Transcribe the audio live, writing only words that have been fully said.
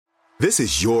This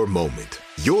is your moment,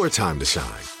 your time to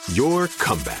shine, your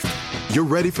comeback. You're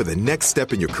ready for the next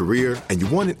step in your career, and you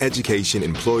want an education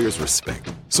employers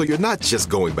respect. So you're not just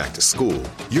going back to school,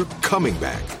 you're coming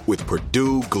back with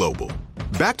Purdue Global.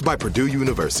 Backed by Purdue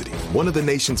University, one of the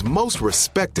nation's most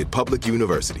respected public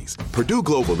universities, Purdue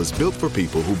Global is built for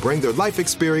people who bring their life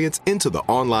experience into the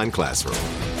online classroom.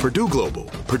 Purdue Global,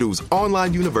 Purdue's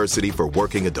online university for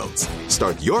working adults.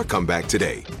 Start your comeback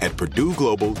today at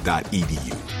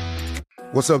purdueglobal.edu.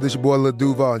 What's up, this your boy Lil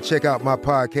Duval, and check out my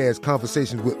podcast,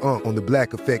 Conversations with Unc, on the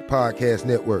Black Effect Podcast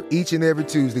Network. Each and every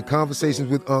Tuesday, Conversations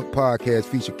with Unc podcast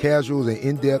feature casual and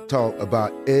in-depth talk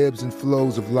about ebbs and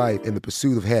flows of life and the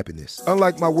pursuit of happiness.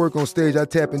 Unlike my work on stage, I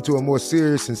tap into a more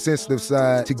serious and sensitive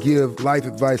side to give life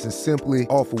advice and simply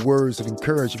offer words of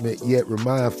encouragement, yet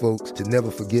remind folks to never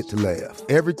forget to laugh.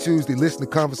 Every Tuesday, listen to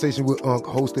Conversation with Unc,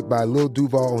 hosted by Lil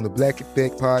Duval on the Black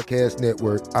Effect Podcast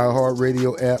Network,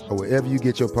 iHeartRadio app, or wherever you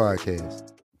get your podcasts.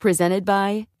 Presented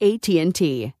by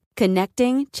AT&T.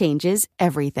 Connecting changes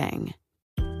everything.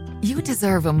 You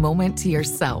deserve a moment to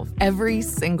yourself every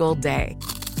single day.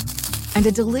 And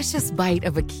a delicious bite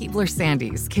of a Keebler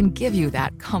Sandies can give you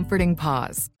that comforting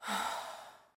pause.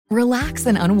 Relax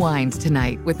and unwind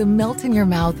tonight with the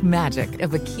melt-in-your-mouth magic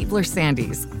of a Keebler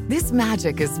Sandies. This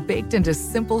magic is baked into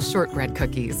simple shortbread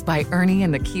cookies by Ernie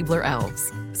and the Keebler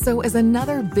Elves. So as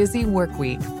another busy work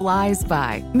week flies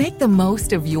by, make the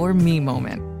most of your me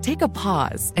moment. Take a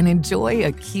pause and enjoy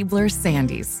a Keebler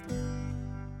Sandies.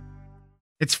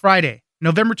 It's Friday,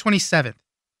 November 27th.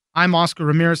 I'm Oscar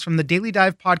Ramirez from the Daily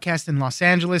Dive podcast in Los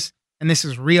Angeles, and this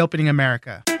is Reopening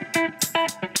America.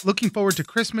 Looking forward to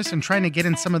Christmas and trying to get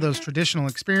in some of those traditional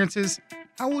experiences,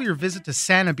 how will your visit to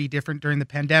Santa be different during the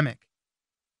pandemic?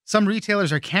 Some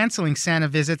retailers are canceling Santa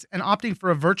visits and opting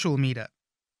for a virtual meetup.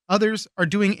 Others are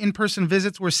doing in-person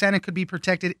visits where Santa could be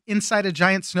protected inside a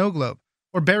giant snow globe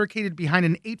or barricaded behind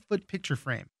an 8-foot picture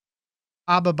frame.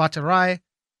 Abba Bhattarai,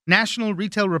 national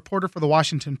retail reporter for The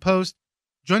Washington Post,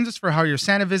 joins us for how your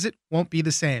Santa visit won't be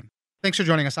the same. Thanks for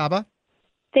joining us, Abba.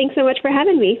 Thanks so much for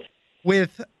having me.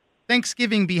 With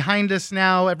Thanksgiving behind us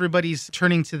now, everybody's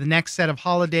turning to the next set of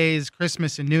holidays,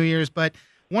 Christmas and New Year's. But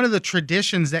one of the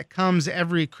traditions that comes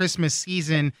every Christmas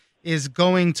season is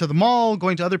going to the mall,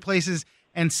 going to other places,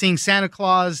 and seeing Santa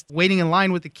Claus, waiting in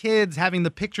line with the kids, having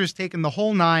the pictures taken, the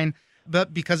whole nine.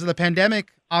 But because of the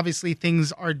pandemic, obviously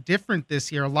things are different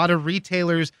this year. A lot of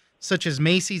retailers, such as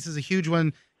Macy's is a huge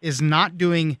one, is not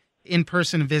doing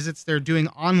in-person visits. They're doing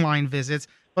online visits.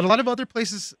 But a lot of other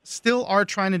places still are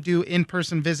trying to do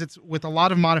in-person visits with a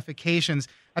lot of modifications.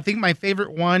 I think my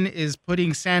favorite one is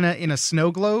putting Santa in a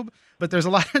snow globe, but there's a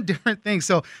lot of different things.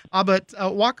 So, Abba,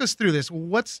 walk us through this.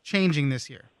 What's changing this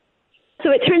year? So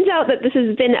it turns out that this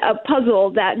has been a puzzle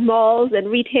that malls and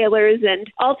retailers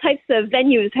and all types of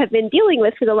venues have been dealing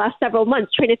with for the last several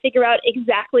months, trying to figure out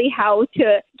exactly how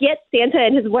to get Santa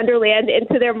and his wonderland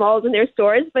into their malls and their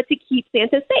stores, but to keep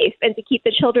Santa safe and to keep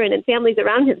the children and families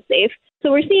around him safe. So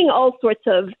we're seeing all sorts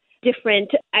of different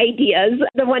ideas.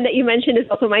 The one that you mentioned is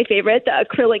also my favorite, the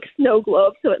acrylic snow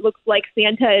globe. So it looks like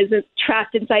Santa is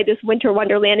trapped inside this winter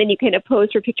wonderland and you can pose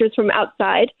for pictures from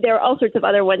outside. There are all sorts of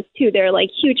other ones too. They're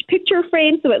like huge picture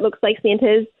frames. So it looks like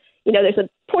Santa's, there's a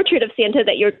portrait of Santa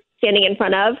that you're standing in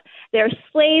front of. There are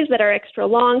sleighs that are extra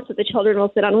long. So the children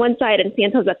will sit on one side and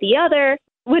Santa's at the other.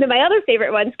 One of my other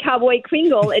favorite ones, Cowboy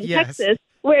Kringle in Yes. Texas,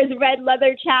 wears red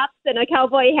leather chaps and a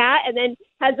cowboy hat and then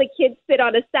has the kids sit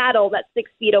on a saddle that's 6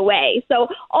 feet away. So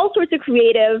all sorts of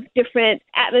creative, different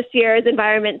atmospheres,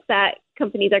 environments that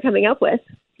companies are coming up with.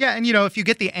 Yeah, and if you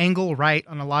get the angle right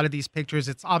on a lot of these pictures,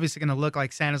 it's obviously going to look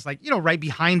like Santa's right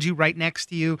behind you, right next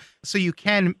to you, so you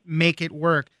can make it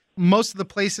work. Most of the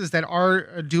places that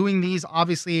are doing these,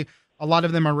 obviously, a lot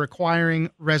of them are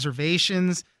requiring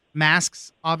reservations,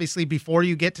 masks, obviously, before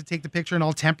you get to take the picture, and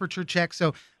all temperature checks.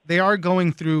 So they are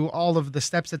going through all of the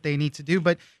steps that they need to do.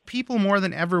 But people more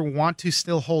than ever want to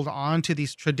still hold on to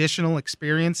these traditional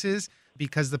experiences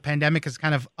because the pandemic has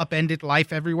kind of upended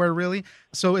life everywhere, really.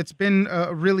 So it's been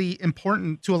really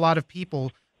important to a lot of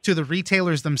people, to the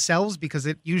retailers themselves, because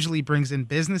it usually brings in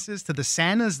businesses, to the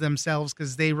Santas themselves,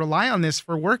 because they rely on this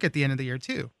for work at the end of the year,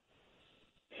 too.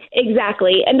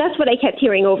 Exactly. And that's what I kept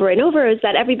hearing over and over, is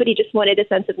that everybody just wanted a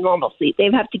sense of normalcy.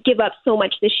 They've had to give up so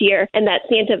much this year, and that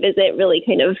Santa visit really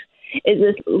kind of is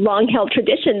this long-held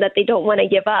tradition that they don't want to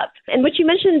give up. And what you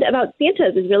mentioned about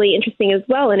Santas is really interesting as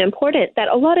well, and important, that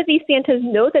a lot of these Santas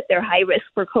know that they're high risk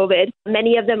for COVID.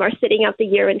 Many of them are sitting out the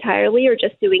year entirely or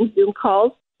just doing Zoom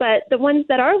calls. But the ones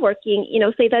that are working,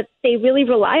 say that they really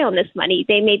rely on this money.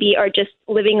 They maybe are just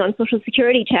living on Social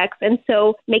Security checks. And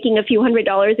so making a few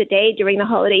 $100s a day during the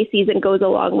holiday season goes a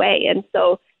long way. And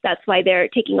so that's why they're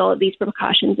taking all of these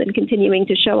precautions and continuing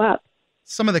to show up.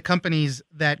 Some of the companies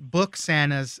that book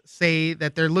Santas say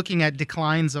that they're looking at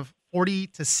declines of 40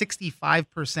 to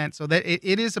 65%. So that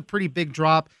it is a pretty big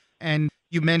drop. And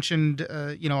you mentioned,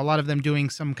 a lot of them doing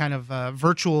some kind of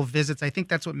virtual visits. I think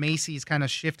that's what Macy's kind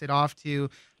of shifted off to.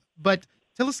 But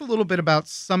tell us a little bit about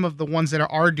some of the ones that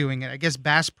are doing it. I guess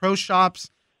Bass Pro Shops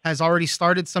has already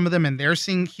started some of them, and they're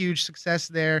seeing huge success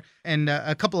there. And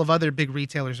a couple of other big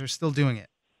retailers are still doing it.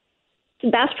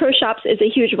 Bass Pro Shops is a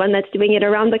huge one that's doing it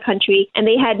around the country, and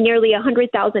they had nearly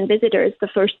 100,000 visitors the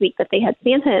first week that they had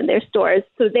Santa in their stores.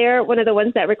 So they're one of the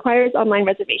ones that requires online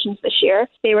reservations this year.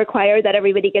 They require that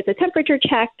everybody gets a temperature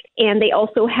check, and they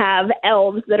also have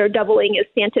elves that are doubling as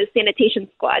Santa's sanitation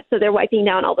squad. So they're wiping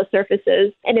down all the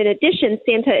surfaces. And in addition,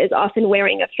 Santa is often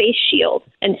wearing a face shield.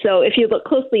 And so if you look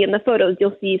closely in the photos,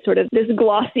 you'll see sort of this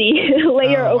glossy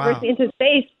layer over Santa's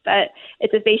face, but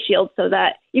it's a face shield so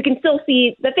that you can still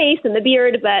see the face and the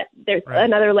beard, but there's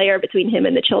another layer between him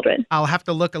and the children. I'll have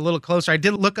to look a little closer. I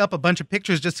did look up a bunch of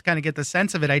pictures just to kind of get the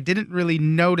sense of it. I didn't really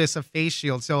notice a face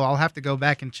shield, so I'll have to go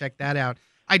back and check that out.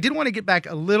 I did want to get back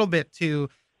a little bit to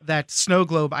that snow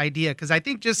globe idea, because I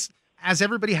think just as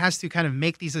everybody has to kind of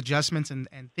make these adjustments and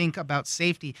think about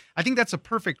safety, I think that's a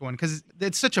perfect one because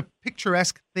it's such a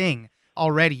picturesque thing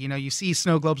already. You see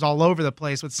snow globes all over the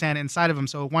place with Santa inside of them,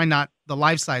 so why not the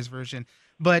life-size version?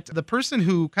 But the person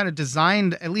who kind of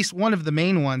designed at least one of the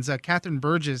main ones, Catherine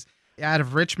Burgess out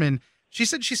of Richmond, she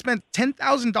said she spent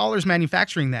 $10,000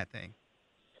 manufacturing that thing.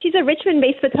 She's a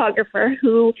Richmond-based photographer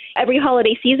who every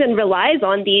holiday season relies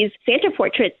on these Santa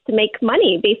portraits to make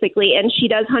money, basically. And she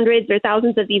does hundreds or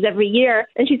thousands of these every year.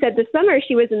 And she said this summer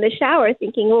she was in the shower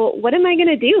thinking, well, what am I going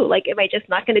to do? Like, am I just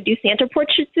not going to do Santa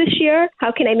portraits this year?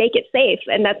 How can I make it safe?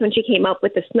 And that's when she came up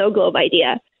with the snow globe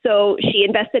idea. So she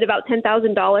invested about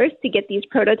 $10,000 to get these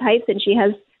prototypes. And she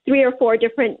has 3 or 4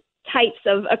 different types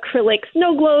of acrylic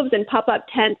snow globes and pop-up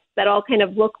tents that all kind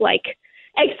of look like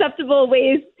acceptable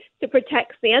ways to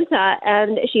protect Santa,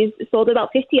 and she's sold about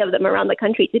 50 of them around the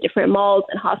country to different malls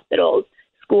and hospitals,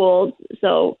 schools,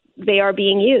 so they are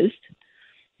being used.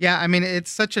 Yeah, I mean,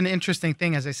 it's such an interesting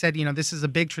thing. As I said, this is a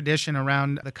big tradition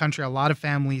around the country. A lot of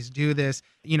families do this.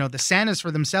 The Santas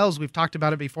for themselves, we've talked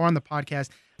about it before on the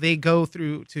podcast, they go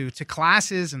through to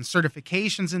classes and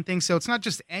certifications and things, so it's not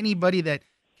just anybody that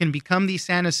can become these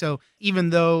Santas. So even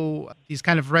though these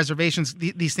kind of reservations,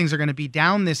 these things are going to be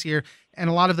down this year, and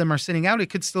a lot of them are sitting out,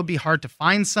 it could still be hard to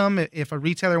find some if a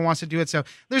retailer wants to do it. So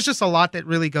there's just a lot that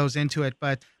really goes into it.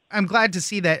 But I'm glad to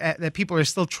see that people are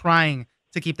still trying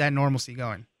to keep that normalcy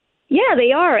going. Yeah,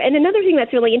 they are. And another thing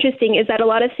that's really interesting is that a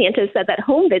lot of Santas said that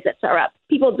home visits are up.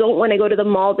 People don't want to go to the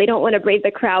mall. They don't want to brave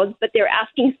the crowds, but they're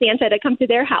asking Santa to come to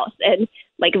their house and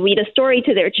read a story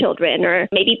to their children or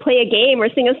maybe play a game or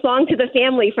sing a song to the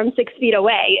family from 6 feet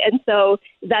away. And so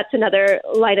that's another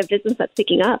line of business that's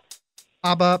picking up.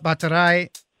 Aba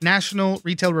Bataray, national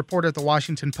retail reporter at the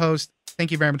Washington Post.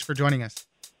 Thank you very much for joining us.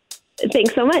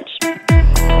 Thanks so much.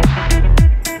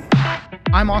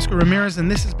 I'm Oscar Ramirez, and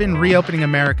this has been Reopening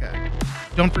America.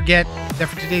 Don't forget that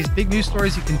for today's big news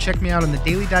stories, you can check me out on the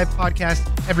Daily Dive podcast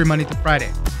every Monday through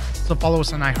Friday. So follow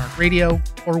us on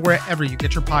iHeartRadio or wherever you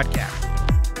get your podcasts.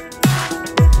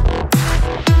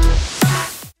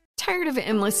 Tired of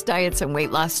endless diets and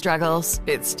weight loss struggles?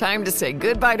 It's time to say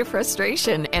goodbye to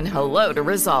frustration and hello to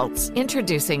results.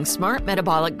 Introducing Smart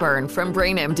Metabolic Burn from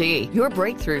BrainMD, your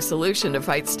breakthrough solution to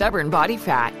fight stubborn body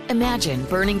fat. Imagine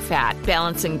burning fat,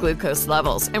 balancing glucose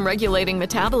levels, and regulating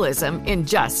metabolism in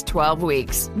just 12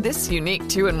 weeks. This unique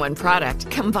 2-in-1 product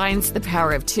combines the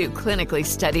power of 2 clinically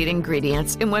studied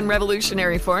ingredients in one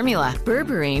revolutionary formula.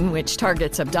 Berberine, which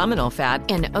targets abdominal fat,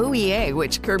 and OEA,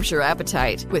 which curbs your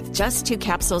appetite. With just 2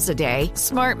 capsules a day,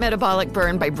 Smart Metabolic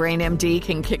Burn by BrainMD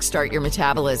can kickstart your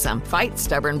metabolism, fight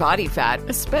stubborn body fat,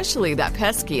 especially that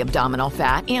pesky abdominal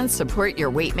fat, and support your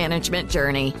weight management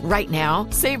journey. Right now,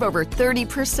 save over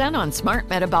 30% on Smart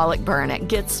Metabolic Burn at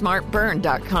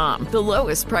GetSmartBurn.com. The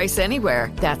lowest price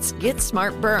anywhere. That's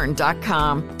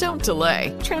GetSmartBurn.com. Don't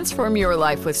delay. Transform your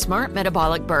life with Smart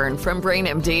Metabolic Burn from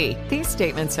BrainMD. These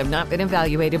statements have not been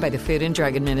evaluated by the Food and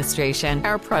Drug Administration.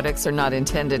 Our products are not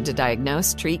intended to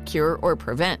diagnose, treat, cure, or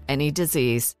prevent any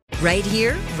disease. Right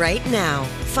here, right now.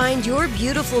 Find your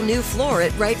beautiful new floor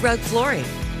at Rite Rug Flooring.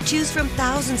 Choose from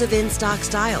thousands of in-stock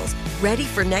styles, ready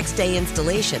for next day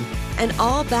installation, and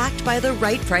all backed by the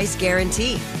right price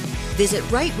guarantee. Visit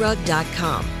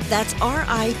riterug.com That's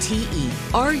RITERUG.com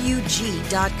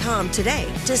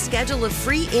today to schedule a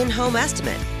free in-home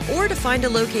estimate or to find a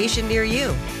location near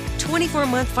you.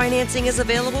 24-month financing is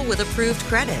available with approved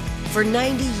credit. For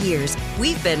 90 years,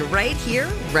 we've been right here,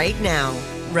 right now.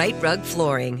 Right Rug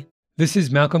Flooring. This is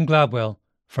Malcolm Gladwell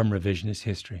from Revisionist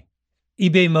History.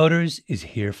 eBay Motors is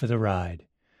here for the ride.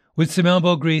 With some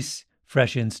elbow grease,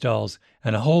 fresh installs,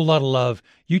 and a whole lot of love,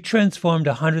 you transformed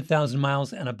 100,000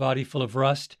 miles and a body full of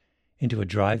rust into a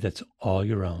drive that's all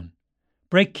your own.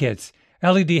 Brake kits,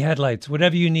 LED headlights,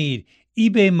 whatever you need,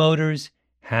 eBay Motors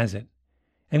has it.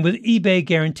 And with eBay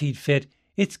Guaranteed Fit,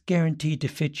 it's guaranteed to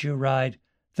fit your ride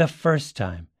the first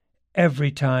time,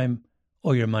 every time,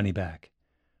 or your money back.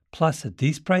 Plus, at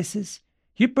these prices,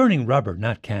 you're burning rubber,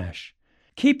 not cash.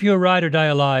 Keep your ride or die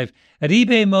alive at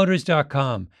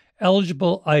ebaymotors.com.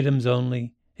 Eligible items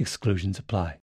only. Exclusions apply.